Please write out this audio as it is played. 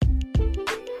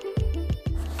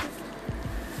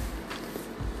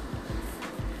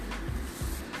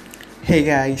Hey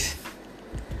guys,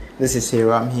 this is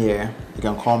Hero. I'm here. You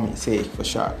can call me Say for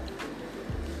short.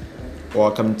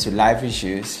 Welcome to Life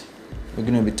Issues. We're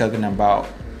going to be talking about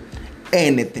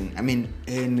anything.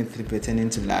 Anything pertaining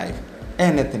to life.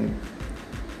 Anything.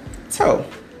 So,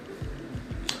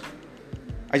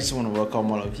 I just want to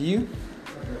welcome all of you.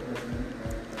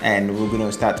 And we're going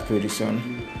to start pretty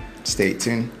soon. Stay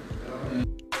tuned.